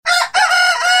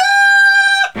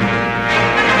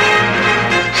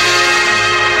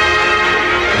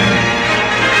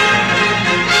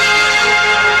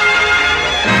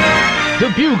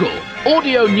The Bugle,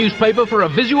 audio newspaper for a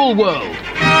visual world.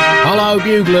 Hello,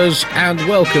 Buglers, and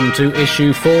welcome to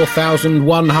issue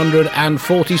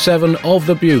 4147 of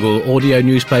The Bugle, audio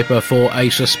newspaper for a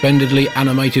suspendedly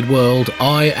animated world.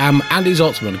 I am Andy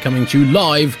Zotzman, coming to you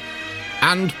live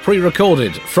and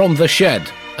pre-recorded from the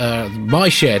shed. My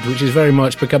shed, which is very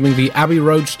much becoming the Abbey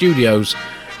Road studios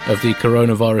of the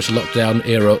coronavirus lockdown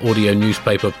era audio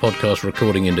newspaper podcast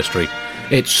recording industry.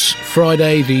 It's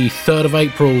Friday the 3rd of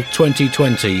April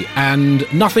 2020, and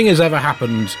nothing has ever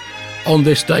happened on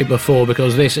this day before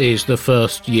because this is the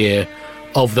first year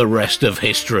of the rest of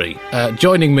history.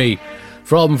 Joining me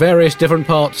from various different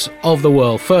parts of the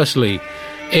world, firstly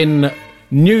in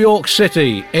New York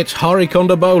City, it's Hari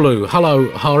Kondabolu. Hello,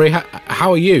 Hari.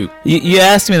 How are you? You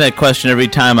ask me that question every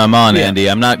time I'm on, Andy.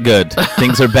 I'm not good.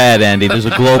 Things are bad, Andy. There's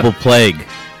a global plague.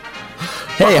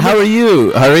 Hey, how are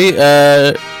you, Hari?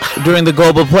 During the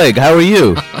global plague, how are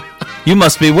you? You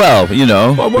must be well,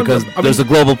 because there's a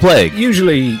global plague.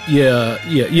 Usually,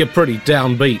 you're pretty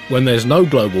downbeat when there's no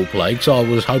global plague, so I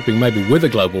was hoping maybe with a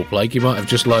global plague you might have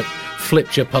just,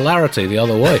 flipped your polarity the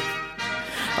other way.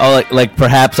 Oh, like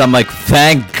perhaps I'm like,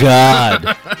 thank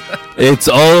God, it's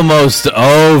almost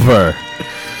over.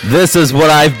 This is what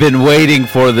I've been waiting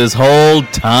for this whole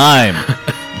time.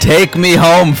 Take me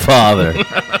home, Father.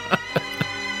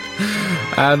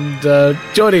 And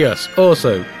joining us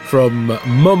also from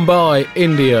Mumbai,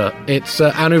 India, it's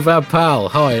Anuvab Pal.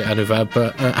 Hi, Anuvab.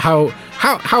 How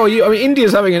are you? I mean,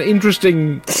 India's having an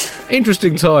interesting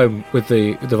time with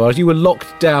the virus. You were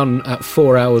locked down at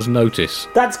 4 hours' notice.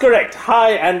 That's correct.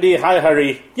 Hi, Andy. Hi,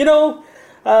 Hari.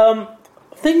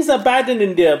 Things are bad in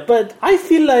India, but I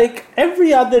feel like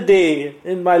every other day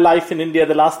in my life in India,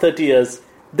 the last 30 years,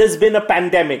 there's been a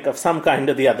pandemic of some kind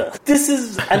or the other. This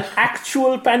is an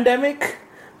actual pandemic,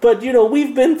 but,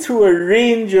 we've been through a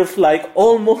range of,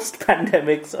 almost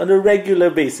pandemics on a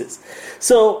regular basis.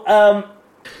 So,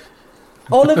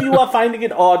 all of you are finding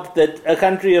it odd that a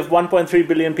country of 1.3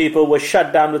 billion people was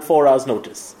shut down with 4 hours'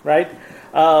 notice, right?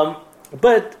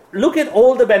 But look at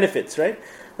all the benefits, right?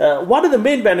 One of the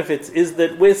main benefits is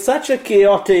that we're such a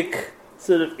chaotic,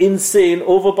 sort of insane,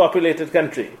 overpopulated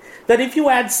country that if you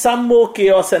add some more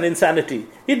chaos and insanity,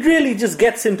 it really just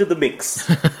gets into the mix.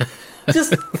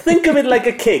 Just think of it like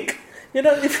a cake.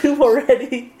 If you've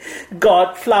already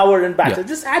got flour and batter,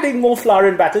 just adding more flour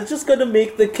and batter is just going to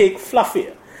make the cake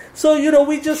fluffier. So,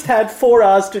 we just had 4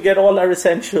 hours to get all our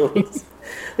essentials,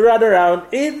 run around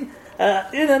in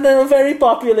a very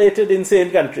populated,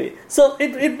 insane country. So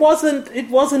it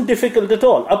wasn't difficult at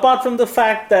all, apart from the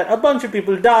fact that a bunch of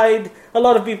people died, a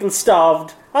lot of people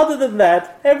starved. Other than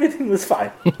that, everything was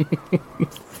fine.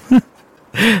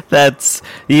 That's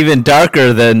even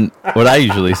darker than what I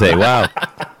usually say. Wow.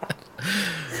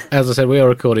 As I said, we are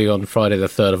recording on Friday the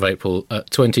 3rd of April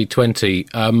 2020.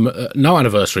 No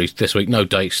anniversaries this week, no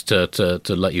dates to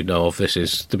let you know of. This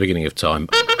is the beginning of time.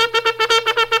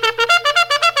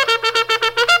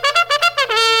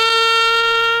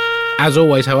 As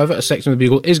always, however, a section of the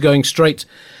Bugle is going straight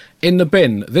in the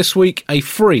bin. This week, a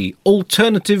free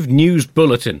alternative news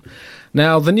bulletin.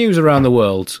 Now, the news around the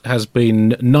world has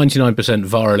been 99%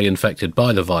 virally infected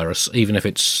by the virus. Even if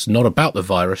it's not about the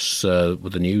virus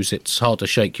with the news, it's hard to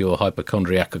shake your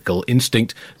hypochondriacal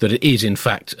instinct that it is, in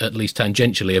fact, at least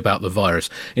tangentially about the virus.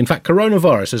 In fact,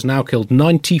 coronavirus has now killed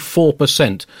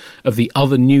 94% of the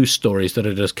other news stories that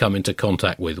it has come into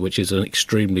contact with, which is an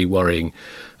extremely worrying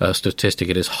statistic.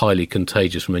 It is highly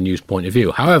contagious from a news point of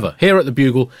view. However, here at the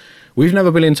Bugle, we've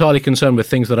never been entirely concerned with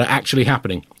things that are actually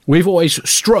happening. We've always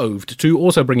stroved to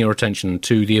also bring your attention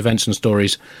to the events and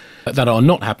stories that are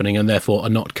not happening and therefore are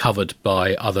not covered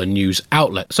by other news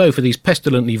outlets. So for these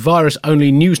pestilently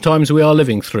virus-only news times we are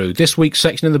living through, this week's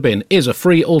section in the bin is a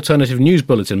free alternative news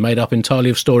bulletin made up entirely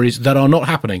of stories that are not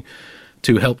happening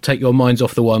to help take your minds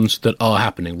off the ones that are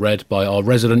happening, read by our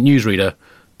resident newsreader,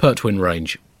 Pertwin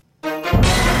Range.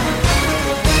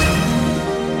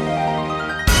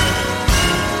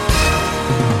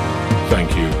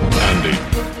 Thank you, Andy.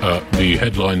 The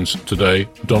headlines today: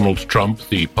 Donald Trump,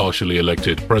 the partially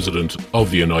elected president of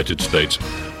the United States,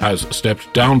 has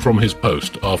stepped down from his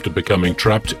post after becoming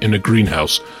trapped in a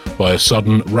greenhouse by a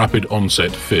sudden, rapid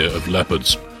onset fear of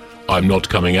leopards. "I'm not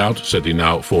coming out," said the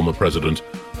now former president.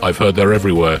 "I've heard they're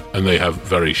everywhere and they have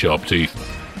very sharp teeth."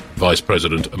 Vice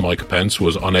President Mike Pence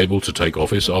was unable to take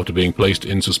office after being placed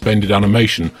in suspended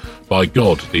animation by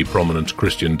God, the prominent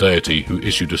Christian deity, who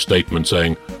issued a statement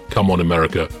saying, "Come on,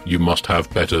 America, you must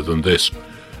have better than this."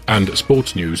 And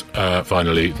sports news,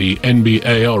 finally, the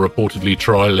NBA are reportedly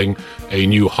trialling a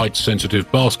new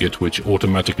height-sensitive basket which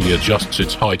automatically adjusts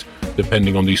its height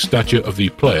depending on the stature of the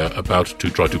player about to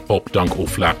try to pop, dunk or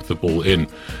flap the ball in.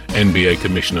 NBA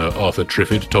Commissioner Arthur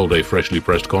Triffid told a freshly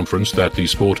pressed conference that the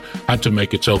sport had to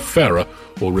make itself fairer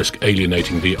or risk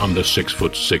alienating the under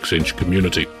 6'6"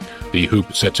 community. The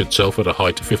hoop sets itself at a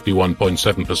height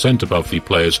 51.7% above the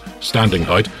player's standing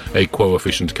height, a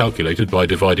coefficient calculated by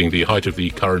dividing the height of the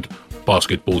current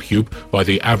basketball hoop by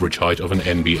the average height of an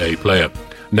NBA player.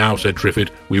 Now, said Triffid,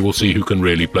 we will see who can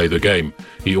really play the game.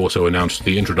 He also announced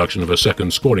the introduction of a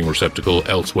second scoring receptacle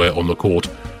elsewhere on the court.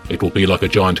 It will be like a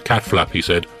giant cat flap, he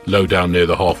said, low down near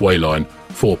the halfway line.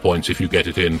 4 points if you get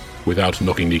it in without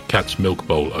knocking the cat's milk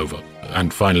bowl over.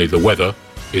 And finally, the weather.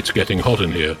 It's getting hot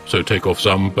in here, so take off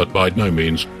some, but by no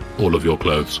means all of your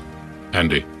clothes.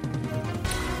 Andy.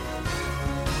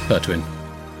 Bertwin,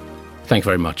 thank you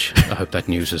very much. I hope that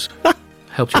news has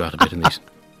helped you out a bit in these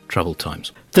troubled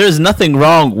times. There's nothing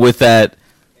wrong with that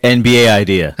NBA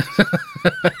idea.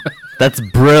 That's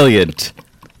brilliant.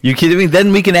 You kidding me?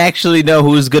 Then we can actually know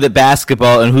who's good at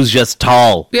basketball and who's just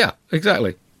tall. Yeah,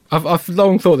 exactly. I've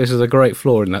long thought this is a great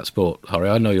flaw in that sport, Harry.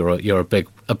 I know you're a big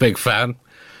fan.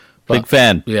 Big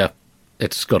fan. Yeah,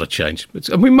 it's got to change.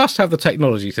 And we must have the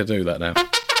technology to do that now.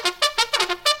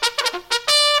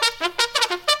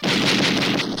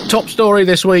 Top story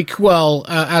this week. Well,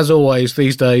 as always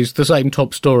these days, the same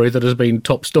top story that has been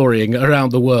top storying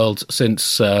around the world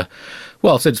since the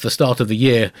start of the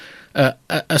year.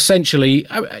 Essentially,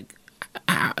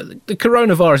 the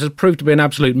coronavirus has proved to be an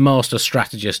absolute master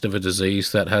strategist of a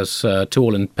disease that has, to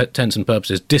all intents and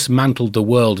purposes, dismantled the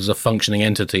world as a functioning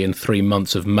entity in 3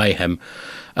 months of mayhem.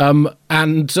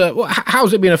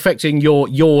 How's it been affecting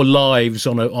your lives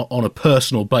on a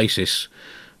personal basis?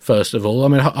 First of all, I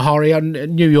mean, Hari,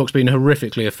 New York's been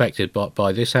horrifically affected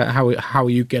by this. How are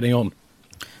you getting on?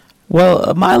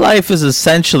 Well, my life is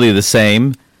essentially the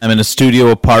same. I'm in a studio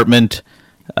apartment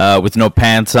with no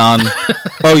pants on.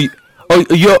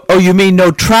 You mean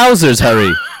no trousers,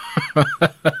 Harry?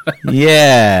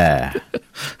 Yeah,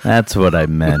 that's what I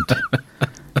meant.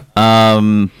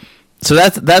 So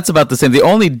that's about the same. The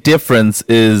only difference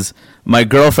is my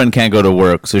girlfriend can't go to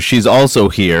work, so she's also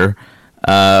here,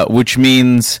 which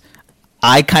means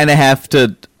I kind of have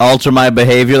to alter my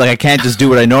behavior. Like, I can't just do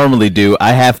what I normally do.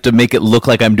 I have to make it look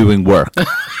like I'm doing work,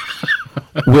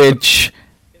 which...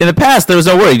 In the past, there was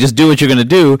no worry. Just do what you're going to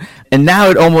do. And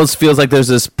now it almost feels like there's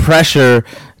this pressure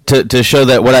to show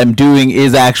that what I'm doing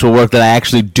is actual work, that I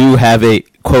actually do have a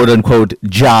quote-unquote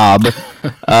job.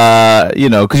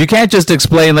 Because you can't just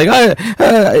explain, like,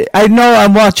 I know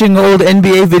I'm watching old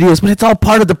NBA videos, but it's all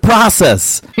part of the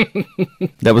process.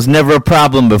 That was never a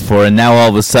problem before, and now all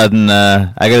of a sudden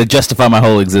I got to justify my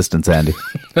whole existence, Andy.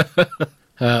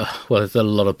 Well, there's a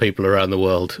lot of people around the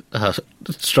world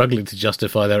struggling to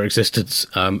justify their existence.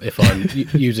 If I'm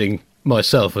using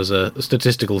myself as a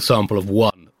statistical sample of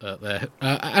one there.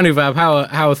 Anuvab,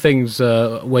 how are things?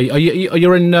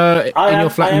 You're in your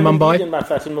flat in Mumbai? I am in my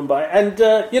flat in Mumbai, and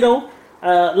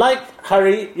like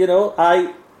Hari,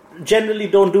 I generally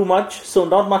don't do much, so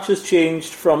not much has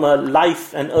changed from a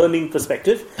life and earning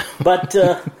perspective, but.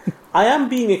 I am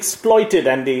being exploited,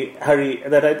 Andy, Hari,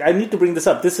 that I need to bring this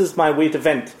up. This is my way to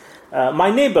vent. My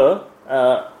neighbor,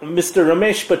 Mr.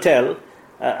 Ramesh Patel,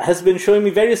 has been showing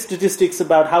me various statistics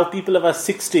about how people over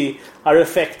 60 are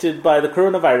affected by the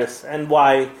coronavirus and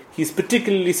why he's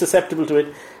particularly susceptible to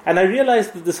it. And I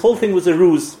realized that this whole thing was a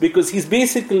ruse because he's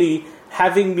basically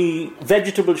having me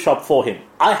vegetable shop for him.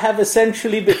 I have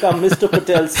essentially become Mr.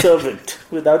 Patel's servant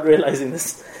without realizing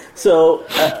this. So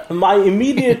my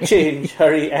immediate change,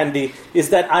 Hari, Andy, is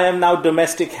that I am now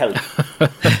domestic help.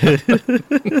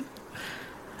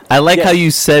 I like how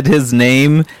you said his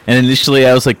name, and initially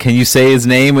I was like, can you say his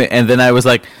name? And then I was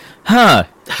like,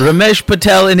 Ramesh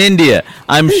Patel in India.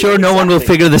 I'm sure no one will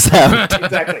figure this out.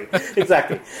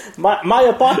 Exactly. My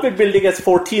apartment building has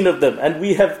 14 of them, and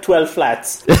we have 12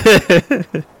 flats.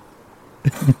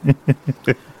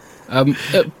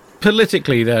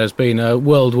 Politically, there has been a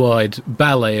worldwide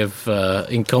ballet of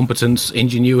incompetence,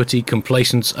 ingenuity,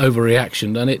 complacence,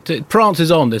 overreaction, and it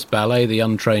prances on, this ballet, the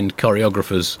untrained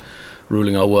choreographers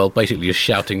ruling our world, basically just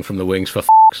shouting from the wings, for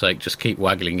f***'s sake, just keep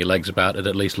waggling your legs about, it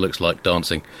at least looks like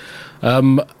dancing.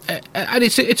 And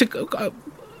it's a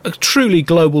truly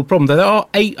global problem. There are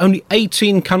only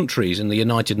 18 countries in the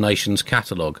United Nations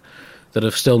catalogue that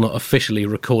have still not officially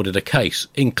recorded a case,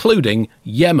 including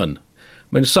Yemen.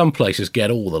 I mean, some places get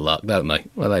all the luck, don't they?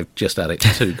 Well, they've just had it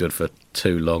too good for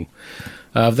too long.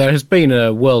 There has been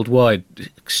a worldwide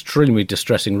extremely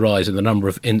distressing rise in the number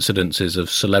of incidences of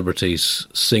celebrities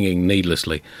singing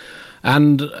needlessly,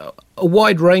 and a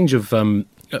wide range of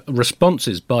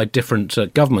responses by different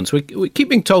governments. We keep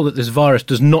being told that this virus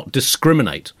does not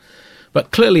discriminate,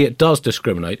 but clearly it does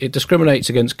discriminate. It discriminates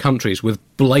against countries with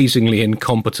blazingly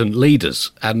incompetent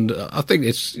leaders, and I think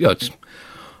it's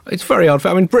very hard.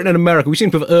 I mean, Britain and America, we seem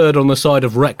to have erred on the side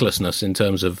of recklessness in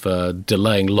terms of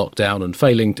delaying lockdown and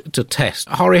failing to test.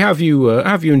 Hari, have you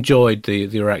enjoyed the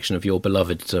reaction of your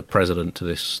beloved president to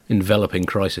this enveloping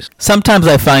crisis? Sometimes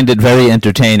I find it very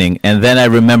entertaining, and then I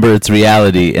remember its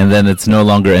reality, and then it's no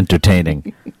longer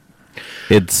entertaining.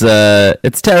 It's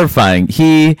terrifying.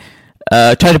 He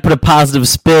tried to put a positive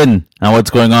spin on what's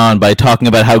going on by talking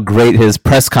about how great his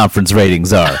press conference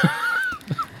ratings are.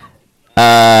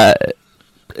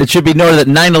 It should be noted that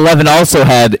 9/11 also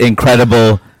had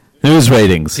incredible news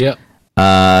ratings. Yeah.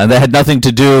 That had nothing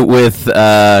to do with,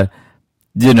 the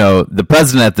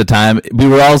president at the time. We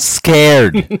were all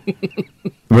scared.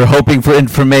 We were hoping for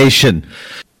information.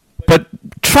 But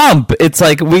Trump, it's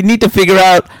like we need to figure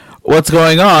out what's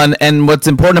going on. And what's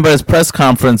important about his press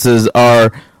conferences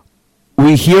are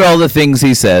we hear all the things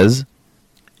he says,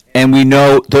 and we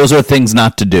know those are things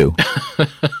not to do.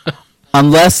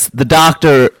 Unless the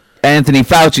doctor Anthony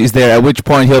Fauci's there, at which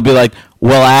point he'll be like,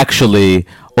 well, actually,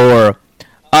 or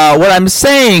what I'm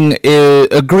saying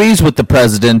agrees with the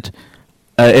president.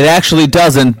 It actually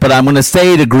doesn't, but I'm going to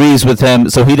say it agrees with him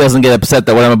so he doesn't get upset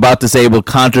that what I'm about to say will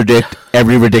contradict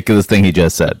every ridiculous thing he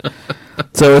just said.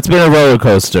 So it's been a roller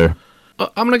coaster.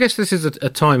 I mean, I guess this is a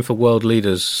time for world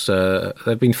leaders.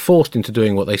 They've been forced into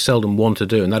doing what they seldom want to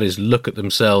do, and that is look at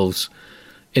themselves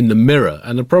in the mirror.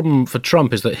 And the problem for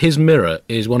Trump is that his mirror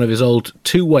is one of his old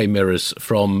two-way mirrors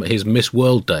from his Miss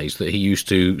World days that he used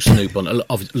to snoop on.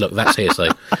 Look, that's hearsay,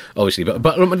 obviously. But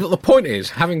the point is,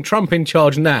 having Trump in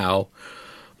charge now,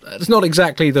 it's not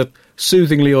exactly the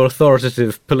soothingly or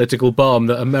authoritative political balm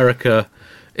that America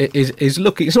is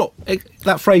looking. It's not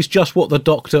that phrase, just what the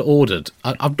doctor ordered.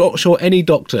 I'm not sure any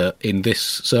doctor in this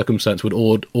circumstance would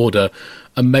order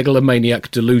a megalomaniac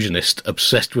delusionist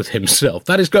obsessed with himself.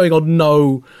 That is going on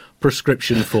no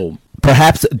prescription form.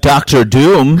 Perhaps Dr.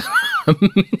 Doom.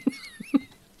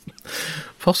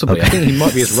 Possibly. Okay. I think he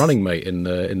might be his running mate in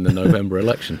the November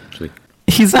election, actually.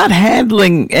 He's not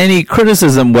handling any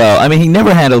criticism well. I mean, he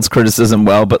never handles criticism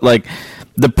well, but like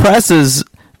the press is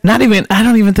not even, I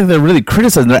don't even think they're really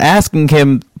criticizing. They're asking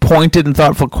him pointed and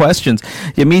thoughtful questions.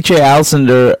 Yamiche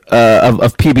Alcindor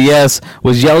of PBS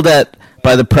was yelled at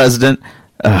by the president.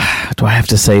 Do I have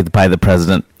to say by the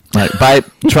president? By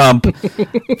Trump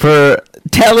for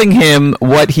telling him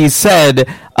what he said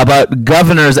about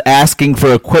governors asking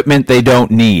for equipment they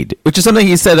don't need, which is something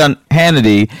he said on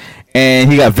Hannity.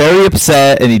 And he got very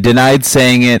upset, and he denied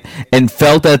saying it, and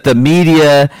felt that the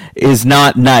media is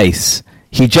not nice.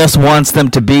 He just wants them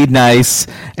to be nice,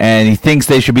 and he thinks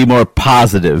they should be more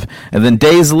positive. And then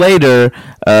days later,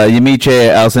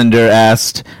 Yamiche Alcindor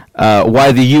asked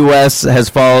why the U.S.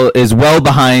 is well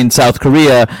behind South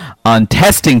Korea on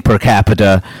testing per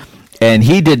capita, and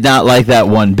he did not like that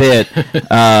one bit.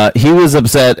 He was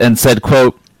upset and said,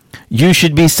 quote, "You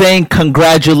should be saying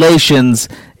congratulations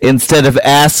instead of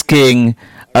asking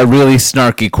a really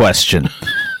snarky question."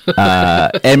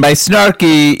 And by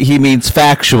snarky, he means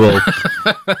factual.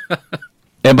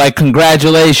 And by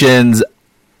congratulations,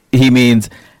 he means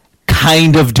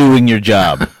kind of doing your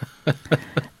job.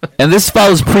 And this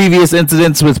follows previous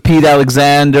incidents with Pete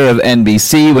Alexander of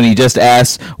NBC when he just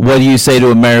asked, what do you say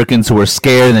to Americans who are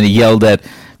scared? And then he yelled at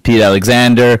Pete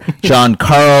Alexander. John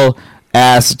Carl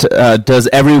asked, does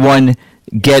everyone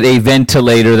get a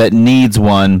ventilator that needs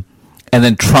one? And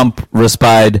then Trump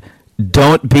replied,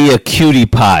 don't be a cutie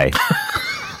pie.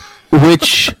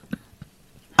 Which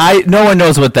no one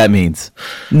knows what that means.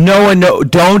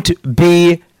 Don't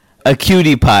be a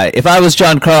cutie pie. If I was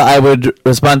John Carl, I would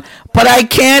respond, but I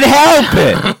can't help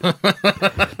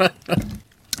it.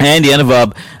 Andy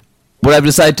Enevab, what I've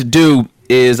decided to do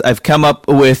is I've come up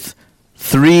with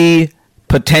 3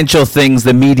 potential things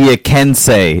the media can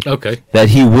say that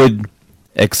he would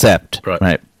accept.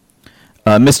 Right.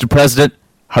 Mr. President,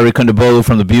 Hari Kondabolu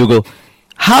from the Bugle,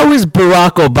 how is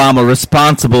Barack Obama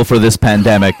responsible for this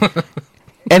pandemic?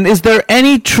 And is there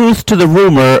any truth to the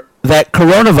rumor that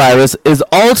coronavirus is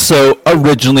also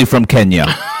originally from Kenya?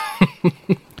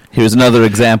 Here's another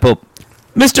example.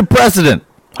 Mr. President,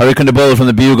 Hari Kondabolu from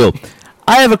the Bugle,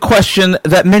 I have a question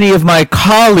that many of my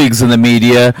colleagues in the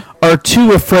media are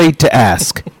too afraid to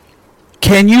ask.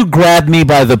 Can you grab me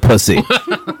by the pussy?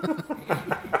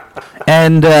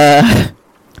 And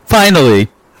finally,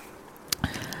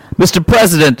 Mr.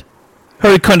 President,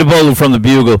 Hari Kondabolu from the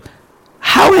Bugle.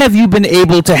 How have you been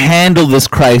able to handle this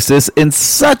crisis in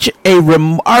such a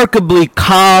remarkably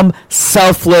calm,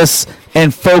 selfless,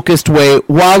 and focused way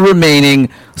while remaining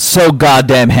so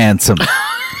goddamn handsome?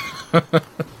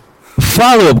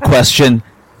 Follow-up question,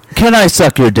 can I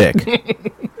suck your dick?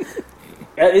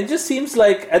 It just seems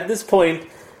like at this point,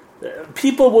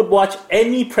 people would watch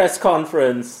any press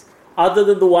conference other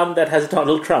than the one that has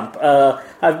Donald Trump.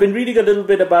 I've been reading a little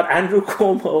bit about Andrew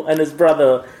Cuomo and his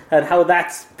brother and how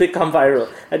that's become viral.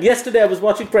 And yesterday I was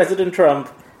watching President Trump,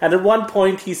 and at one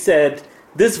point he said,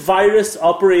 this virus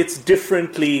operates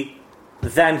differently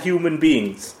than human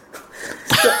beings.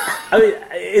 So, I mean,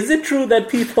 is it true that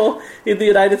people in the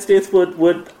United States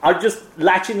are just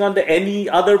latching onto any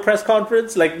other press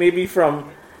conference, like maybe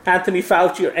from Anthony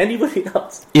Fauci or anybody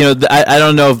else? You know, I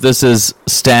don't know if this is a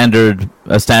standard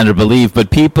belief,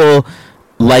 but people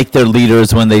like their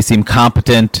leaders when they seem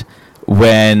competent,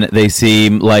 when they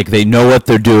seem like they know what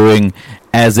they're doing,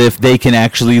 as if they can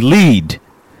actually lead,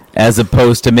 as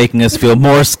opposed to making us feel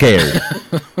more scared.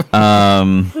 It's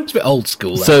a bit old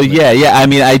school. So yeah. I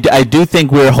mean, I do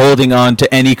think we're holding on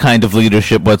to any kind of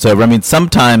leadership whatsoever. I mean,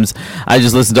 sometimes I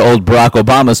just listen to old Barack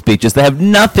Obama speeches that have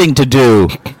nothing to do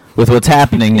with what's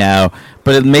happening now,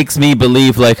 but it makes me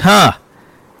believe, like,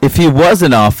 if he was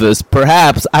in office,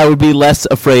 perhaps I would be less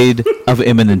afraid of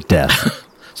imminent death.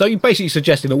 So you're basically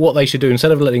suggesting that what they should do,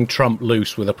 instead of letting Trump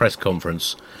loose with a press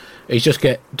conference, is just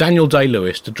get Daniel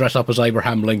Day-Lewis to dress up as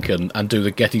Abraham Lincoln and do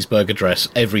the Gettysburg Address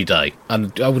every day,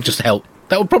 and that would just help.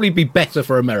 That would probably be better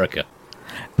for America.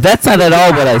 That's not at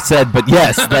all what I said, but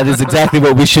yes, that is exactly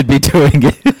what we should be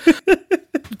doing.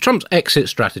 Trump's exit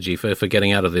strategy for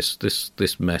getting out of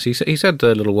this mess. He said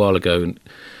a little while ago,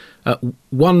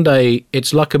 one day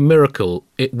it's like a miracle,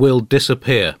 it will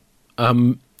disappear.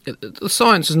 The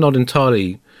science has not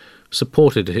entirely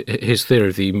supported his theory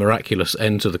of the miraculous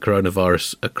end to the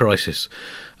coronavirus crisis.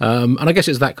 And I guess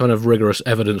it's that kind of rigorous,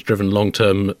 evidence-driven,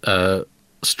 long-term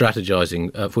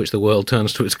strategizing for which the world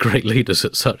turns to its great leaders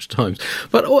at such times.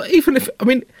 But even if, I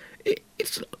mean,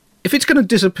 if it's going to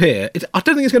disappear, I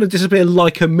don't think it's going to disappear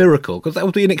like a miracle, because that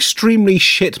would be an extremely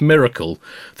shit miracle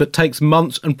that takes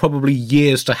months and probably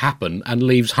years to happen and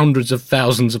leaves hundreds of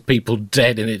thousands of people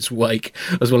dead in its wake,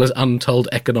 as well as untold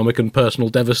economic and personal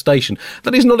devastation.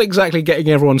 That is not exactly getting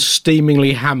everyone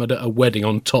steamingly hammered at a wedding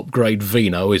on top-grade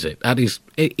vino, is it? That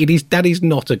is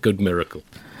not a good miracle.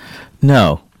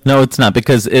 No, it's not,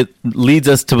 because it leads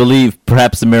us to believe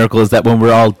perhaps the miracle is that when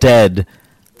we're all dead,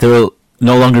 there will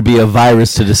no longer be a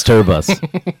virus to disturb us.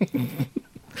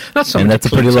 That's a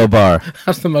pretty low bar.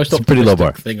 That's the most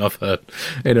optimistic thing I've heard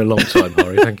in a long time,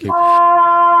 Hari. Thank you.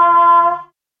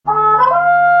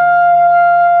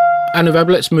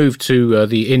 Anuvab, let's move to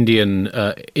the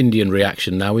Indian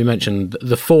reaction now. We mentioned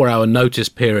the 4-hour notice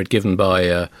period given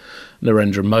by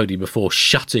Narendra Modi before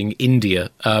shutting India.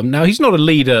 Now, he's not a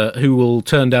leader who will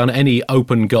turn down any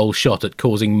open goal shot at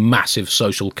causing massive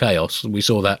social chaos. We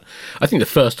saw that, I think, the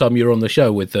first time you were on the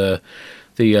show with the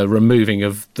removing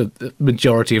of the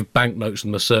majority of banknotes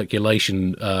from the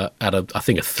circulation at I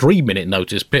think a 3-minute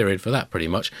notice period for that, pretty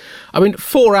much. I mean,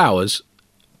 4 hours.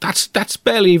 That's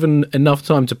barely even enough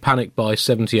time to panic buy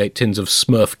 78 tins of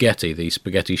Smurfgetti, the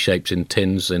spaghetti shapes in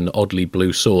tins in oddly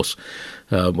blue sauce,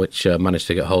 which managed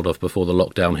to get hold of before the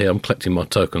lockdown here. I'm collecting my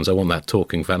tokens. I want that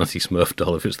talking vanity Smurf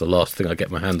doll if it's the last thing I get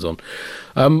my hands on.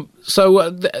 So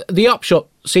the upshot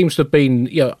seems to have been,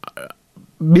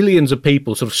 millions of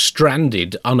people sort of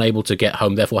stranded, unable to get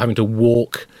home, therefore having to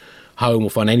walk home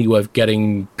or find any way of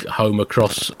getting home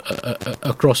across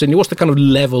India. What's the kind of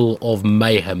level of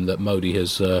mayhem that Modi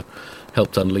has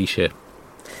helped unleash here?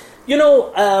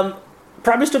 Prime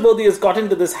Minister Modi has got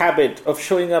into this habit of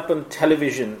showing up on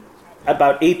television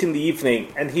about 8 in the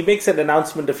evening, and he makes an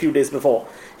announcement a few days before.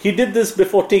 He did this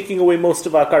before taking away most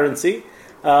of our currency,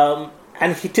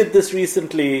 and he did this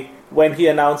recently when he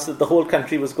announced that the whole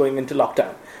country was going into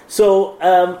lockdown. So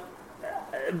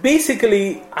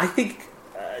basically, I think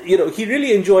he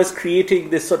really enjoys creating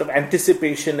this sort of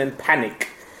anticipation and panic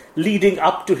leading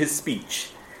up to his speech.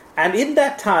 And in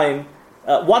that time,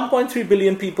 1.3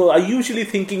 billion people are usually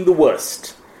thinking the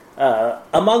worst.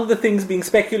 Among the things being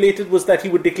speculated was that he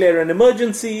would declare an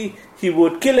emergency, he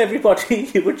would kill everybody,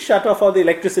 he would shut off all the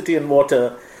electricity and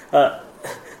water.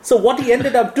 So what he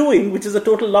ended up doing, which is a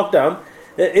total lockdown,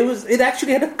 it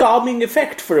actually had a calming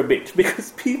effect for a bit,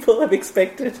 because people have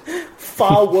expected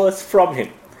far worse from him.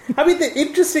 I mean, the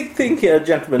interesting thing here,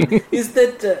 gentlemen, is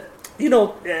that,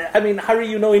 Hari,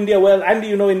 you know India well, Andy,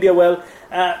 you know India well.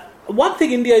 One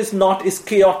thing India is not is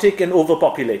chaotic and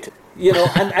overpopulated.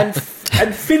 And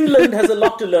And Finland has a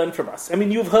lot to learn from us. I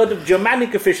mean, you've heard of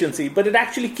Germanic efficiency, but it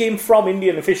actually came from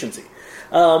Indian efficiency.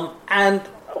 And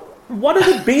one of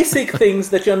the basic things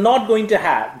that you're not going to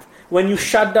have when you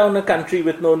shut down a country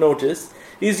with no notice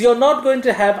is you're not going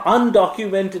to have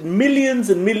undocumented millions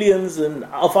and millions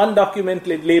of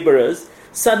undocumented laborers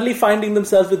suddenly finding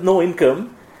themselves with no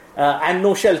income and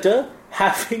no shelter,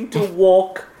 having to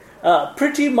walk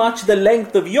pretty much the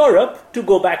length of Europe to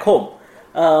go back home.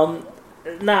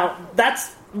 Now,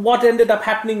 that's what ended up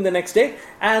happening the next day.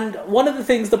 And one of the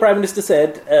things the Prime Minister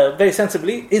said, very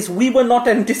sensibly, is we were not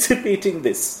anticipating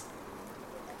this.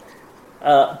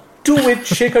 To which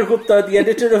Shekhar Gupta, the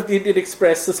editor of the Indian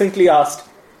Express, succinctly asked,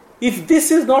 if this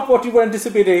is not what you were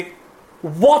anticipating,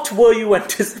 what were you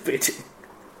anticipating?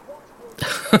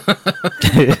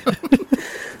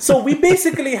 So we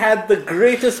basically had the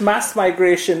greatest mass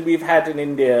migration we've had in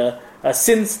India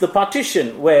since the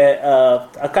partition, where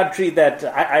a country that,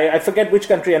 I forget which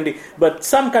country, Andy, but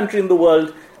some country in the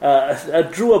world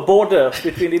drew a border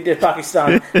between India and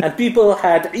Pakistan, and people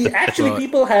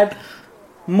had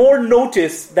more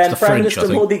notice than Prime Minister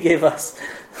Modi gave us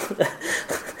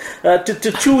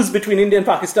to choose between India and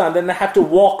Pakistan, then have to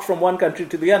walk from one country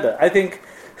to the other. I think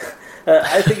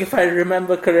if I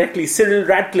remember correctly, Cyril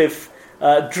Radcliffe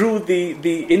drew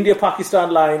the India-Pakistan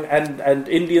line, and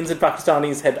Indians and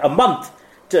Pakistanis had a month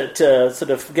to sort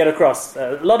of get across.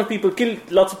 Lots of people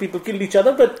killed each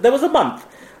other, but there was a month.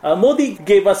 Modi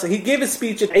gave his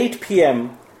speech at 8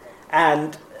 p.m.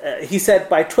 and he said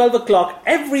by 12 o'clock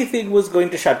everything was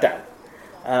going to shut down,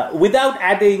 without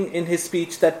adding in his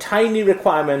speech that tiny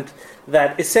requirement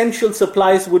that essential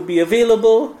supplies would be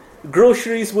available,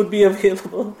 groceries would be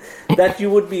available, that you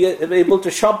would be able to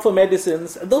shop for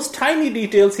medicines. Those tiny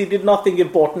details he did not think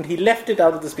important. He left it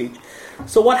out of the speech.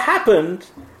 So what happened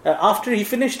after he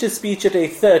finished his speech at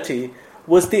 8:30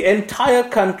 was the entire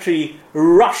country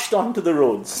rushed onto the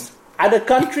roads. And a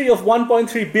country of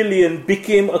 1.3 billion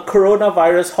became a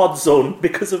coronavirus hot zone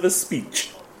because of a speech.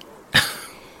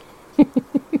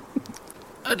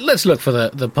 Let's look for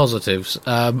the positives.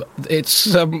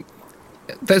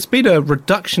 There's been a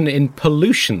reduction in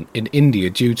pollution in India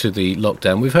due to the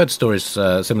lockdown. We've heard stories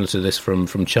similar to this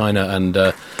from China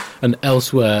and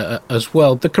elsewhere as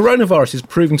well. The coronavirus is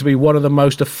proving to be one of the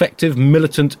most effective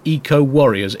militant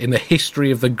eco-warriors in the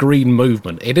history of the Green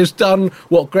movement. It has done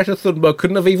what Greta Thunberg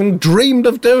couldn't have even dreamed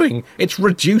of doing. It's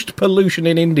reduced pollution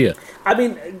in India. I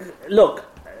mean, look,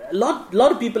 a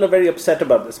lot of people are very upset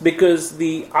about this because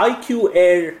the IQ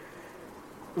Air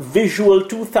Visual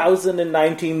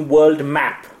 2019 World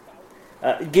Map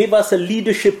gave us a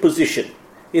leadership position.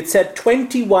 It said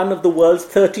 21 of the world's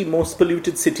 30 most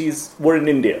polluted cities were in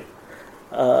India.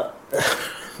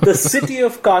 The city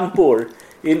of Kanpur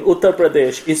in Uttar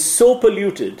Pradesh is so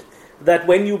polluted that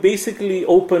when you basically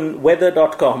open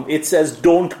weather.com, it says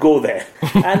don't go there.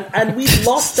 And we've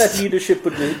lost that leadership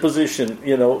position.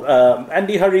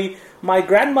 Andy Hurry, my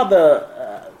grandmother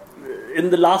in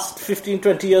the last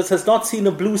 15-20 years has not seen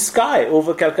a blue sky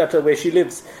over Calcutta where she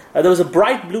lives. There was a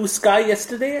bright blue sky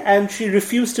yesterday and she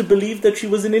refused to believe that she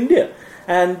was in India.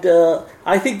 And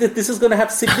I think that this is going to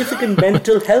have significant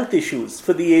mental health issues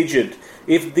for the aged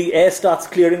if the air starts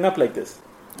clearing up like this.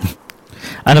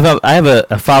 And I have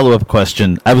a follow-up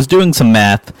question. I was doing some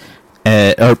maths,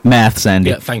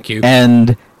 Andy. Yeah, thank you.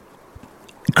 And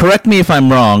correct me if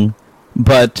I'm wrong,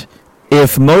 but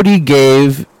if Modi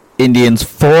gave Indians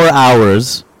 4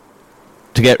 hours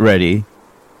to get ready,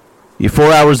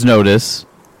 4 hours notice,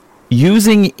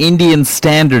 using Indian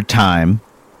Standard Time,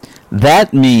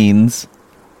 that means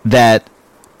that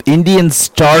Indians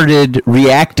started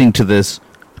reacting to this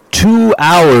 2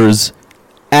 hours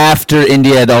after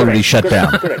India had already shut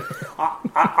down. Correct.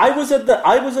 I was at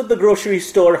the grocery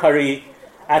store, Hurry,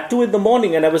 at 2 a.m,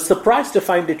 and I was surprised to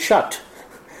find it shut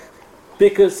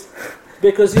because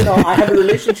I have a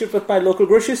relationship with my local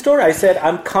grocery store. I said,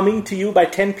 I'm coming to you by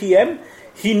 10 p.m.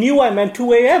 He knew I meant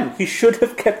 2 a.m. He should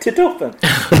have kept it open.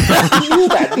 He knew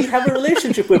that. We have a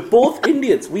relationship with both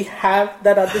Indians. We have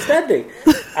that understanding.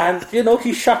 And,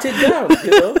 he shut it down,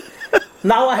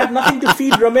 Now I have nothing to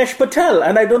feed Ramesh Patel,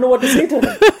 and I don't know what to say to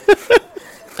him.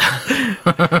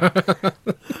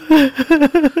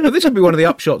 This would be one of the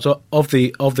upshots of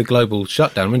the global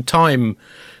shutdown. I mean, time.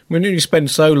 When you spend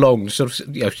so long, sort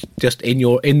of, just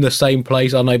in the same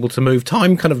place, unable to move,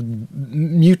 time kind of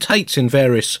mutates in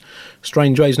various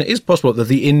strange ways, and it is possible that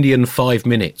the Indian 5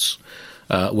 minutes,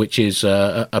 which is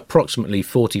approximately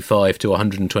 45 to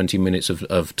 120 minutes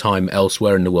of time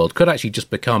elsewhere in the world, could actually just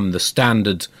become the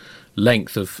standard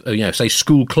length of, say,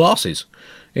 school classes.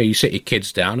 You sit your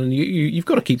kids down, and you've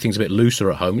got to keep things a bit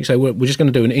looser at home. You say, we're just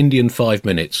going to do an Indian 5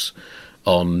 minutes.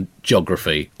 on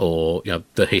geography or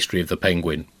the history of the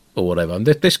penguin or whatever. And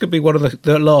this could be one of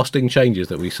the lasting changes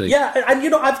that we see. Yeah,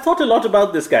 and I've thought a lot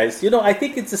about this, guys. I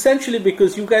think it's essentially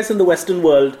because you guys in the Western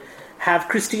world have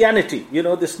Christianity,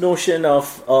 this notion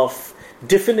of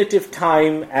definitive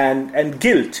time and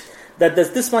guilt, that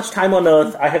there's this much time on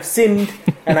earth, I have sinned,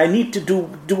 and I need to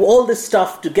do all this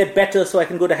stuff to get better so I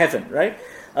can go to heaven, right?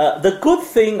 The good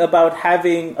thing about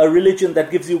having a religion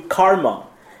that gives you karma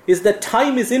is that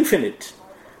time is infinite,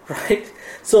 right?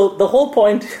 So the whole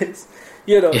point is,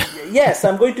 yes,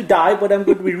 I'm going to die, but I'm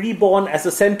going to be reborn as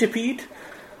a centipede,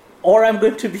 or I'm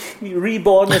going to be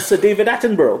reborn as Sir David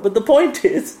Attenborough. But the point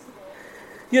is,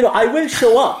 I will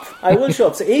show up.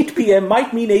 So 8 p.m.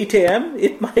 might mean 8 a.m.,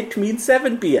 it might mean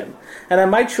 7 p.m. And I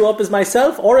might show up as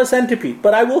myself or a centipede,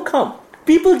 but I will come.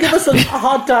 People give us a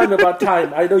hard time about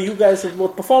time. I know you guys have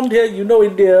both performed here.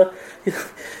 India,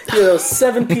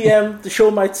 7 p.m., the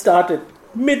show might start at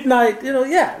midnight.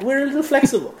 We're a little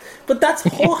flexible. But that's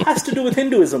all has to do with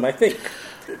Hinduism, I think.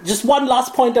 Just one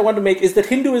last point I want to make is that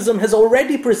Hinduism has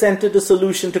already presented a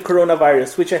solution to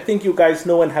coronavirus, which I think you guys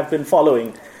know and have been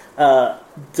following.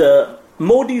 The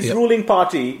Modi's ruling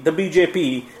party, the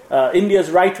BJP,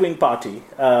 India's right-wing party,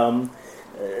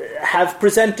 have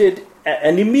presented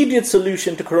an immediate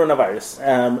solution to coronavirus.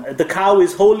 The cow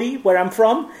is holy, where I'm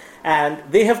from, and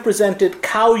they have presented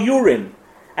cow urine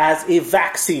as a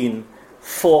vaccine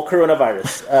for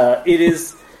coronavirus. It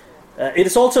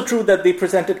is also true that they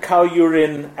presented cow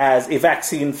urine as a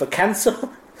vaccine for cancer,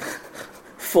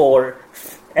 for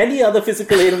any other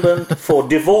physical ailment, for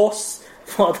divorce,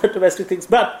 for other domestic things.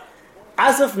 But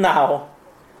as of now,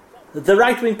 the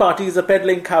right-wing parties are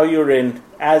peddling cow urine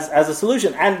as a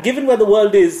solution. And given where the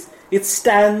world is, it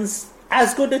stands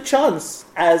as good a chance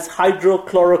as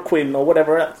hydrochloroquine or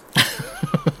whatever else.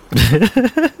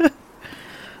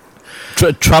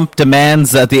 Trump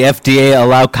demands that the FDA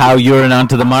allow cow urine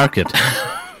onto the market.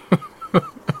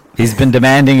 He's been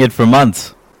demanding it for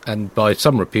months. And by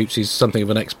some reputes, he's something of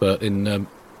an expert in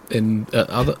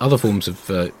other forms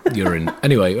of urine.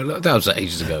 Anyway, that was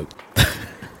ages ago.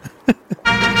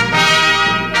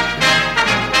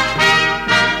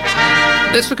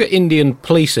 Let's look at Indian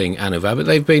policing, Anuva.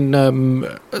 They've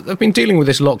been dealing with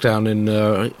this lockdown in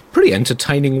a pretty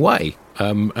entertaining way,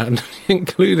 and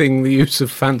including the use of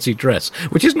fancy dress,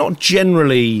 which is not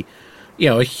generally,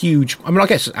 a huge. I mean, I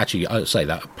guess actually I'd say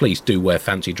that police do wear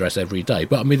fancy dress every day,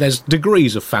 but I mean, there's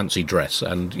degrees of fancy dress,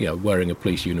 and wearing a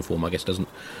police uniform, I guess, doesn't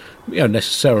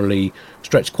necessarily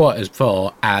stretch quite as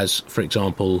far as, for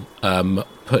example,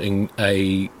 putting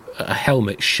a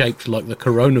helmet shaped like the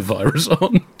coronavirus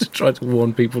on to try to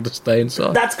warn people to stay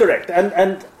inside. That's correct.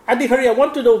 And Andy, Hari, I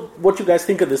want to know what you guys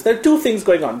think of this. There are two things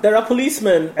going on. There are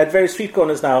policemen at various street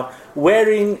corners now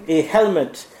wearing a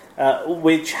helmet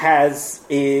which has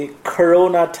a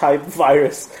corona-type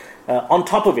virus on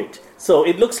top of it. So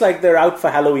it looks like they're out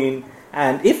for Halloween.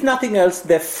 And if nothing else,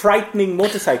 they're frightening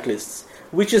motorcyclists,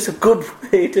 which is a good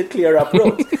way to clear up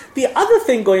roads. The other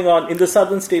thing going on in the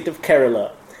southern state of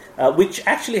Kerala, which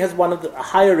actually has one of the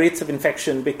higher rates of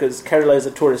infection because Kerala is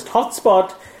a tourist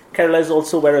hotspot. Kerala is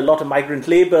also where a lot of migrant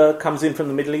labor comes in from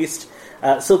the Middle East.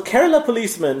 So Kerala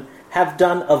policemen have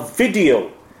done a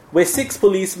video where 6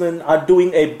 policemen are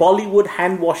doing a Bollywood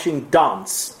hand-washing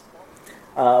dance.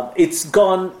 It's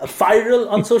gone viral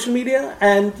on social media,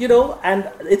 and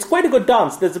it's quite a good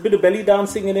dance. There's a bit of belly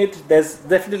dancing in it. There's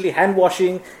definitely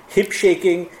hand-washing, hip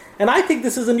shaking. And I think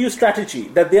this is a new strategy,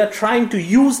 that they are trying to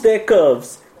use their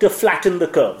curves to flatten the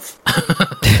curve.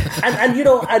 and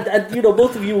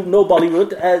both of you know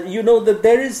Bollywood. You know that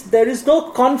there is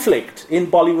no conflict in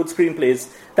Bollywood screenplays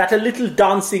that a little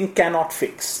dancing cannot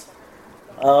fix.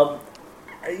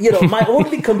 My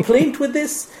only complaint with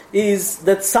this is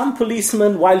that some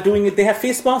policemen, while doing it, they have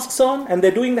face masks on and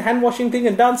they're doing the hand washing thing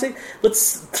and dancing, but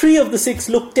 3 of the 6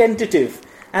 look tentative,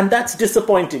 and that's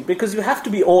disappointing because you have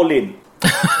to be all in.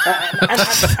 And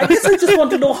I guess I just want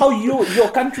to know how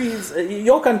your countries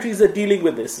are dealing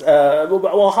with this,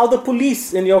 or how the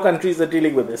police in your countries are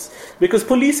dealing with this, because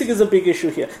policing is a big issue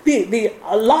here. The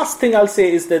last thing I'll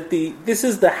say is that this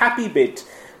is the happy bit,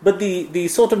 but the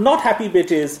sort of not happy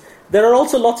bit is there are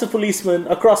also lots of policemen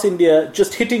across India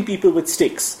just hitting people with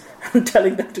sticks and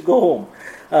telling them to go home.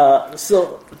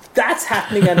 So that's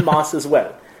happening en masse as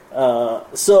well.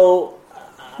 So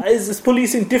is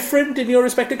policing different in your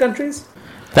respective countries?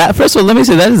 First of all, let me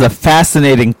say that is a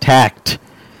fascinating tact,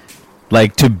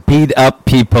 like to beat up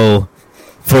people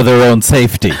for their own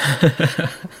safety.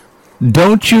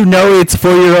 Don't you know it's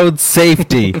for your own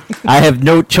safety? I have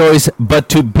no choice but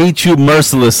to beat you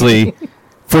mercilessly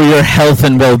for your health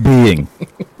and well-being.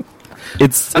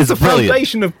 It's the brilliant.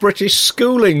 foundation of British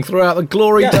schooling throughout the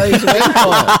glory days of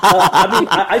empire.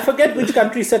 I forget which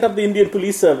country set up the Indian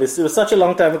police service. It was such a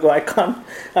long time ago. I can't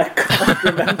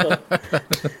remember.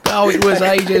 Oh, it was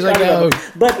ages ago.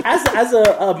 But as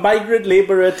a migrant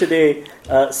labourer today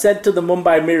said to the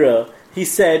Mumbai Mirror, he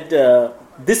said,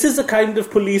 this is a kind of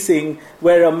policing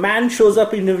where a man shows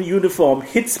up in a uniform,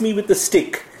 hits me with a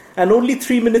stick, and only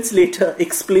 3 minutes later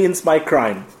explains my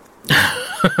crime.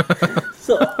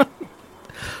 So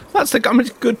It's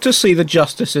good to see the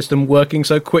justice system working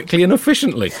so quickly and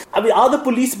efficiently. I mean, are the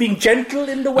police being gentle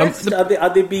in the West? Are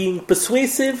they being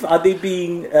persuasive? Are they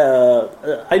being...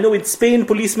 I know in Spain,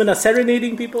 policemen are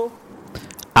serenading people.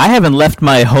 I haven't left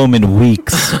my home in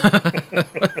weeks,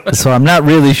 so I'm not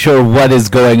really sure what is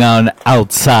going on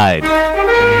outside. We'll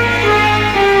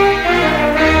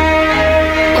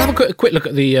have a quick look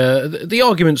at the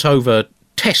arguments over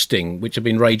testing, which have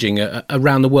been raging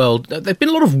around the world. There have been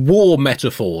a lot of war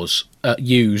metaphors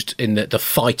used in the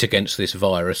fight against this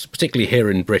virus, particularly here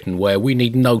in Britain, where we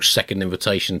need no second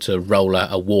invitation to roll out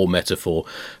a war metaphor.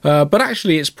 But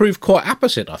actually, it's proved quite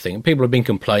opposite, I think. People have been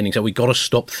complaining, so we've got to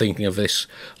stop thinking of this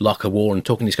like a war and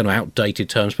talking these kind of outdated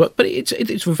terms. But it's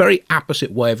a very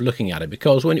opposite way of looking at it,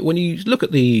 because when you look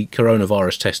at the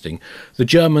coronavirus testing, the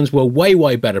Germans were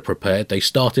way better prepared. They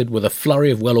started with a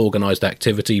flurry of well-organised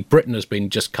activity. Britain has been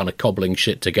just kind of cobbling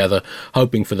shit together,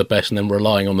 hoping for the best and then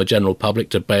relying on the general public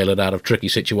to bail it out of tricky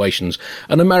situations,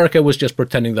 and America was just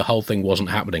pretending the whole thing wasn't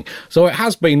happening. So it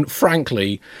has been,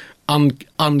 frankly,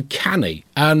 uncanny.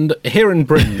 And here in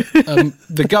Britain,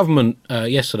 the government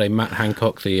yesterday, Matt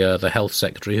Hancock, the health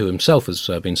secretary, who himself has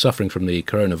been suffering from the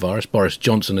coronavirus, Boris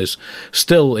Johnson is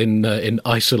still in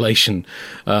isolation,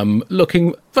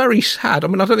 looking very sad. I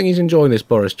mean, I don't think he's enjoying this,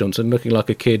 Boris Johnson, looking like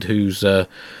a kid who's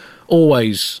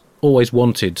always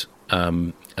wanted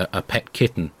a pet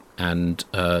kitten. And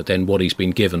then what he's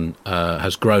been given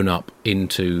has grown up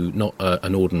into not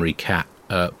an ordinary cat,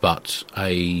 but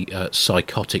a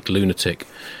psychotic lunatic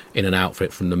in an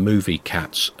outfit from the movie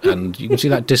Cats. And you can see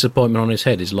that disappointment on his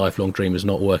head. His lifelong dream is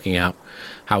not working out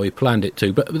how he planned it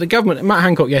to. But the government, Matt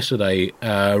Hancock yesterday,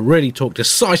 really talked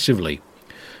decisively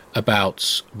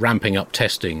about ramping up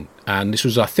testing. And this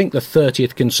was, I think, the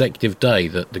 30th consecutive day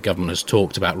that the government has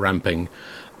talked about ramping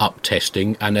up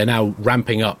testing, and they're now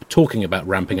talking about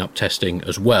ramping up testing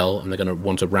as well, and they're going to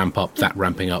want to ramp up that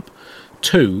ramping up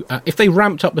too. If they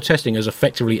ramped up the testing as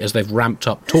effectively as they've ramped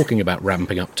up talking about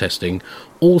ramping up testing,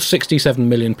 all 67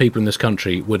 million people in this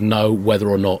country would know whether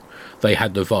or not they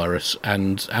had the virus,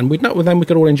 and we'd know, then we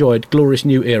could all enjoy a glorious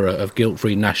new era of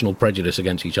guilt-free national prejudice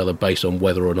against each other based on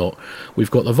whether or not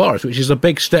we've got the virus, which is a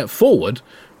big step forward,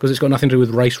 because it's got nothing to do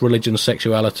with race, religion,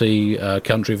 sexuality,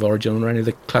 country of origin, or any of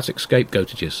the classic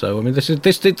scapegoatages. So, I mean, this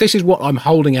is what I'm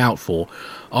holding out for.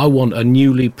 I want a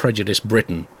newly prejudiced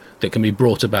Britain that can be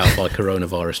brought about by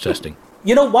coronavirus testing.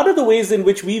 You know, one of the ways in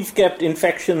which we've kept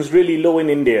infections really low in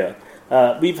India,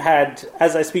 we've had,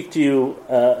 as I speak to you,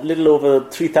 a little over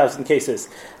 3,000 cases.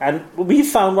 And we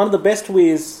found one of the best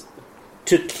ways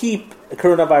to keep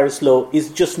coronavirus low is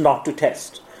just not to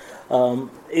test. I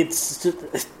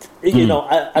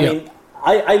mean,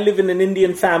 I live in an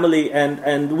Indian family,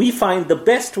 and we find the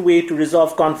best way to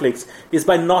resolve conflicts is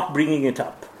by not bringing it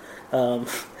up.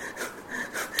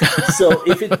 So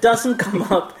if it doesn't come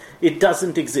up, it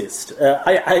doesn't exist.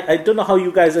 I don't know how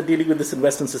you guys are dealing with this in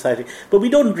Western society, but we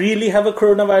don't really have a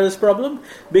coronavirus problem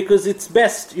because it's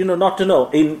best, not to know.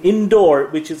 In Indore,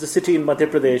 which is a city in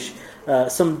Madhya Pradesh,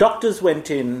 some doctors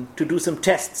went in to do some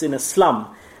tests in a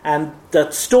slum, and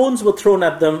the stones were thrown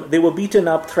at them. They were beaten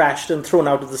up, thrashed, and thrown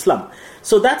out of the slum.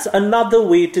 So that's another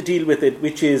way to deal with it,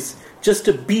 which is just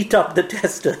to beat up the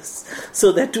testers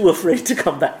so they're too afraid to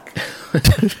come back.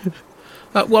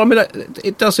 Well, I mean,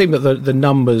 it does seem that the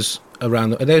numbers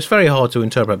around... It's very hard to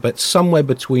interpret, but somewhere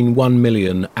between 1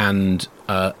 million and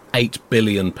 8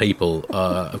 billion people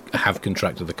have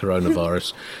contracted the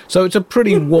coronavirus. So it's a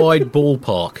pretty wide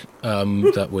ballpark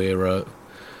that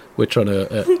we're trying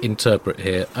to interpret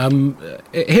here.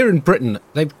 Here in Britain,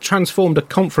 they've transformed a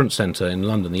conference centre in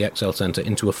London, the XL Centre,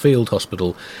 into a field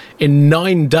hospital in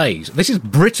 9 days. This is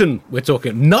Britain we're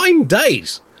talking. 9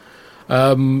 days!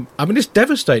 I mean, it's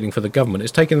devastating for the government.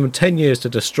 It's taken them 10 years to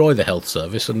destroy the health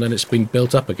service, and then it's been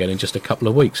built up again in just a couple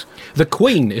of weeks. The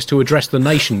Queen is to address the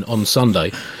nation on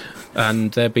Sunday,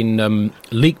 and there have been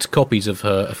leaked copies of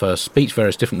her speech,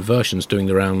 various different versions doing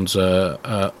the rounds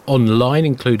online,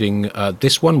 including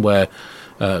this one where,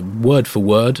 word for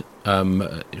word,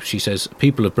 she says,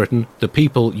 "People of Britain, the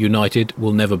people united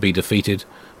will never be defeated.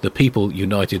 The people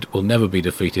united will never be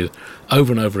defeated,"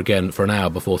 over and over again for an hour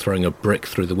before throwing a brick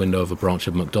through the window of a branch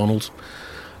of McDonald's.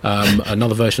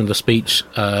 Another version of the speech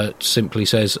simply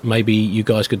says, maybe you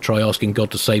guys could try asking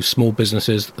God to save small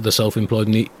businesses, the self-employed,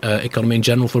 and the economy in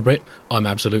general for a bit. I'm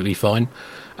absolutely fine.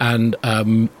 And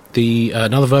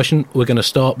another version, we're going to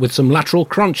start with some lateral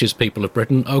crunches, people of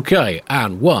Britain. Okay,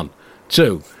 and 1,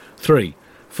 2, 3,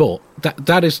 4.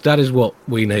 That is what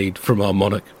we need from our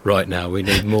monarch right now. We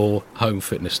need more home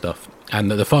fitness stuff. And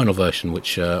the final version,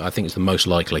 which I think is the most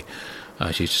likely,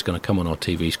 she's just going to come on our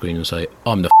TV screen and say,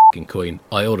 I'm the f***ing Queen.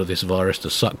 I order this virus to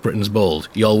suck Britain's balls.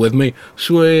 Y'all with me?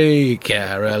 Sweet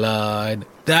Caroline.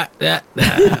 Da.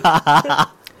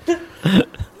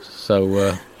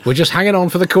 So we're just hanging on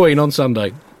for the Queen on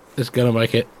Sunday. It's going to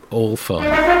make it all fine.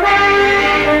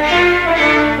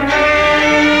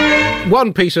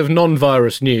 One piece of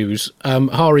non-virus news.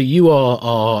 Hari, you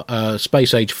are our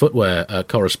space-age footwear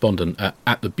correspondent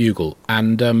at the Bugle,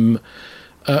 and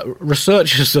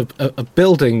researchers are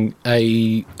building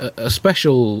a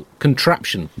special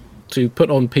contraption to put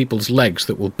on people's legs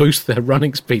that will boost their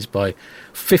running speeds by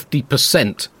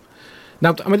 50%.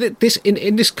 Now, I mean, this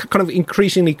in this kind of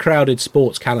increasingly crowded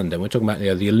sports calendar, we're talking about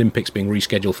the Olympics being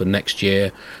rescheduled for next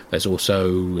year. There's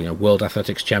also World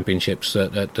Athletics Championships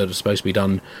that are supposed to be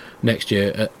done next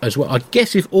year as well. I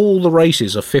guess if all the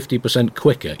races are 50%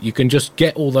 quicker, you can just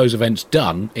get all those events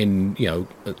done in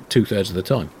 2/3 of the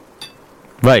time.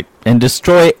 Right, and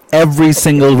destroy every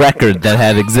single record that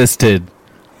had existed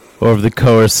over the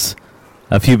course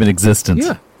of human existence.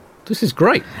 Yeah, this is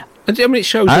great. I mean, it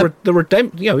shows the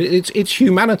redemption. It's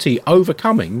humanity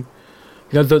overcoming,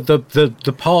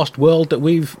 the past world that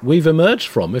we've emerged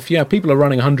from. If people are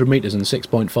running 100 meters in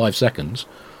 6.5 seconds,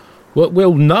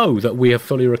 we'll know that we have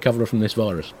fully recovered from this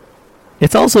virus.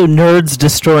 It's also nerds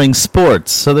destroying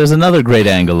sports, so there's another great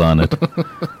angle on it.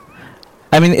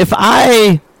 I mean, if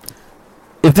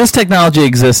this technology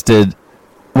existed,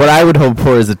 what I would hope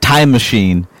for is a time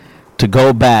machine to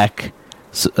go back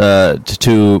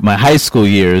to my high school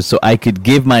years so I could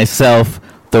give myself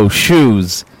those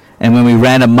shoes, and when we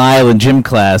ran a mile in gym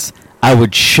class, I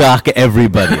would shock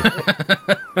everybody.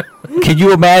 Can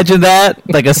you imagine that?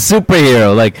 Like a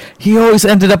superhero. Like, he always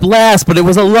ended up last, but it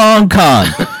was a long con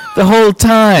the whole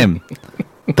time.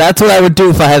 That's what I would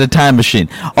do if I had a time machine.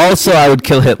 Also, I would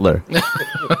kill Hitler.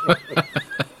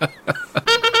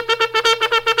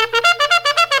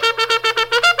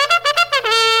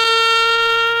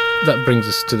 That brings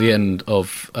us to the end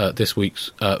of this week's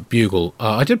Bugle.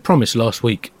 I did promise last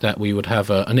week that we would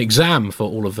have an exam for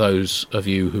all of those of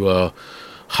you who are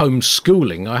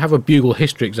homeschooling. I have a Bugle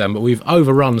history exam, but we've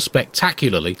overrun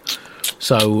spectacularly.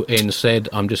 So instead,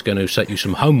 I'm just going to set you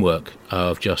some homework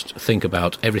of just think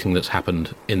about everything that's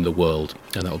happened in the world.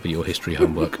 And that will be your history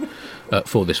homework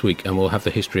for this week. And we'll have the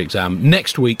history exam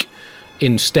next week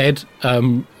instead.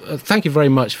 Thank you very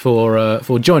much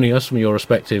for joining us from your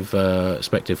respective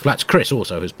flats. Chris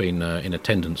also has been in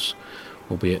attendance,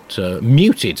 albeit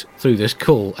muted through this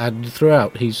call, and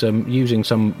throughout he's using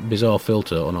some bizarre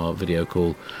filter on our video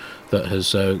call that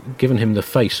has given him the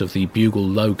face of the Bugle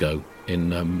logo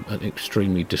in an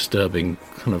extremely disturbing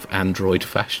kind of Android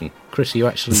fashion. Chris, you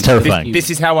actually... It's terrifying. This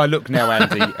is how I look now,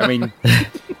 Andy. I mean,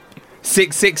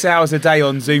 six hours a day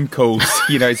on Zoom calls,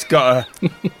 it's got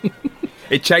a...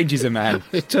 It changes a man.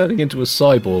 It's turning into a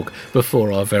cyborg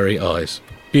before our very eyes.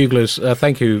 Buglers,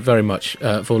 thank you very much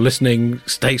for listening.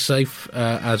 Stay safe,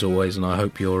 as always, and I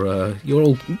hope you're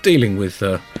all dealing with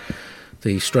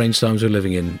the strange times we're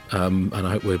living in, and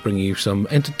I hope we're bringing you some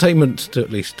entertainment to at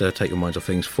least take your minds off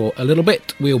things for a little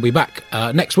bit. We'll be back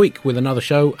next week with another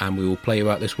show, and we will play you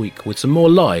out this week with some more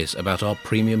lies about our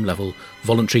premium level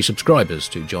voluntary subscribers.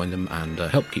 To join them and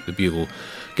help keep the Bugle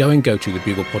going, go to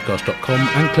thebuglepodcast.com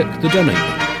and click the donate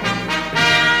button.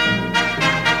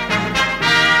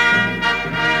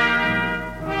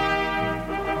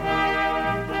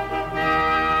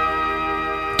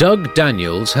 Doug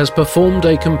Daniels has performed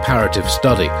a comparative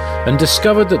study and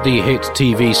discovered that the hit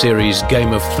TV series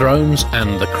Game of Thrones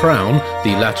and The Crown,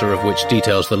 the latter of which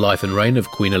details the life and reign of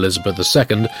Queen Elizabeth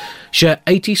II, share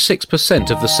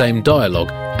 86% of the same dialogue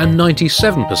and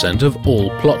 97% of all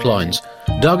plot lines.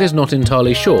 Doug is not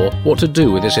entirely sure what to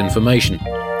do with this information.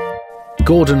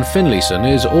 Gordon Finlayson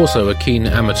is also a keen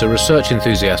amateur research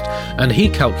enthusiast, and he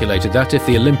calculated that if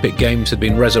the Olympic Games had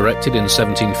been resurrected in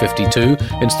 1752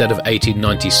 instead of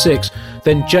 1896,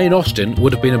 then Jane Austen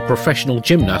would have been a professional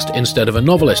gymnast instead of a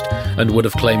novelist, and would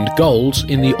have claimed golds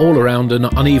in the all-around and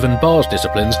uneven bars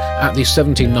disciplines at the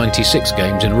 1796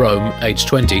 Games in Rome, aged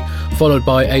 20, followed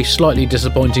by a slightly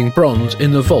disappointing bronze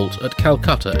in the vault at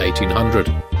Calcutta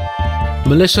 1800.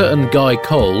 Melissa and Guy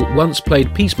Cole once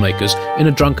played peacemakers in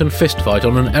a drunken fistfight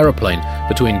on an aeroplane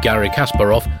between Garry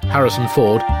Kasparov, Harrison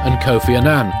Ford and Kofi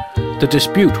Annan. The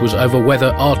dispute was over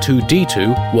whether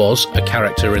R2-D2 was a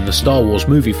character in the Star Wars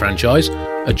movie franchise,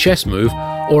 a chess move,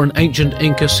 or an ancient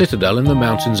Inca citadel in the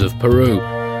mountains of Peru.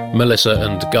 Melissa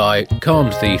and Guy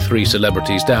calmed the three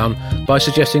celebrities down by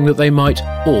suggesting that they might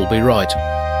all be right.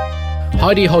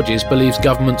 Heidi Hodges believes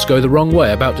governments go the wrong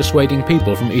way about dissuading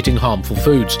people from eating harmful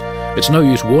foods. It's no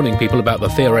use warning people about the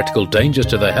theoretical dangers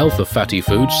to their health of fatty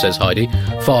foods, says Heidi.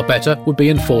 Far better would be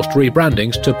enforced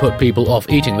rebrandings to put people off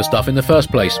eating the stuff in the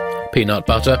first place. Peanut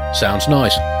butter sounds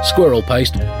nice. Squirrel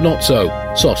paste, not so.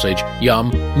 Sausage,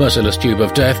 yum. Merciless tube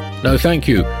of death, no thank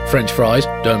you. French fries,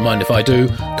 don't mind if I do.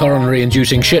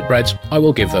 Coronary-inducing shitbreads, I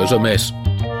will give those a miss.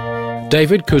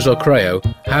 David Cuzocreo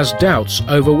has doubts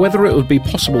over whether it would be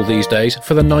possible these days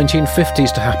for the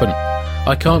 1950s to happen.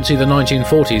 I can't see the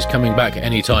 1940s coming back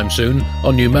anytime soon,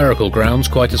 on numerical grounds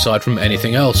quite aside from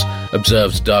anything else,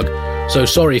 observes Doug. So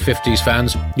sorry 50s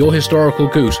fans, your historical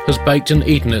goose has baked and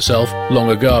eaten itself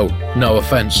long ago. No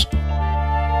offence.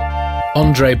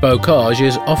 Andre Bocage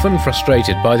is often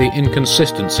frustrated by the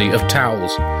inconsistency of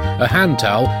towels. A hand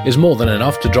towel is more than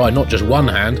enough to dry not just one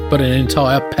hand, but an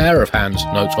entire pair of hands,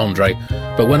 notes Andre.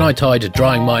 But when I tried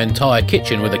drying my entire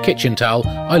kitchen with a kitchen towel,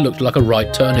 I looked like a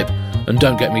right turnip. And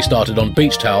don't get me started on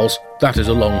beach towels, that is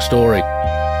a long story.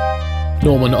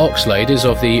 Norman Oxlade is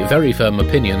of the very firm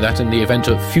opinion that in the event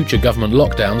of future government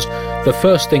lockdowns, the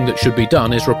first thing that should be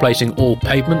done is replacing all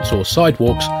pavements or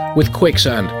sidewalks with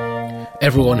quicksand.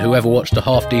 Everyone who ever watched a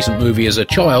half-decent movie as a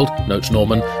child, notes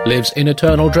Norman, lives in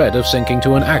eternal dread of sinking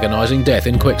to an agonising death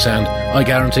in quicksand. I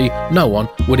guarantee no one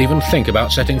would even think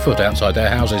about setting foot outside their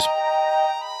houses.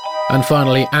 And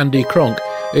finally, Andy Cronk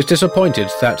is disappointed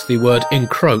that the word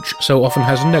encroach so often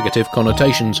has negative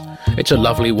connotations. It's a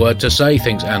lovely word to say,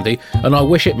 thinks Andy, and I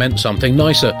wish it meant something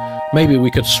nicer. Maybe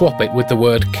we could swap it with the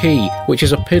word key, which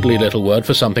is a piddly little word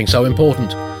for something so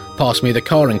important. Pass me the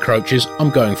car encroaches, I'm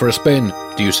going for a spin.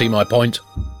 Do you see my point?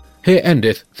 Here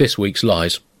endeth this week's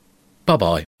Lies.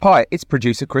 Bye-bye. Hi, it's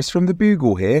producer Chris from the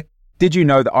Bugle here. Did you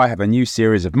know that I have a new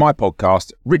series of my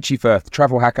podcast, Richie Firth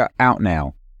Travel Hacker, out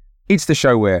now? It's the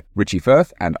show where Richie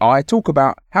Firth and I talk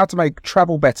about how to make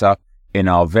travel better in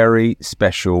our very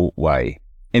special way.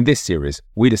 In this series,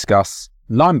 we discuss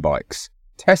Lime bikes,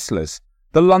 Teslas,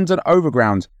 the London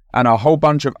Overground, and a whole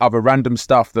bunch of other random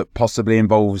stuff that possibly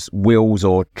involves wheels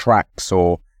or tracks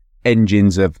or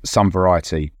engines of some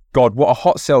variety. God, what a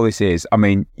hot sell this is. I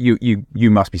mean,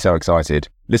 you must be so excited.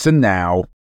 Listen now.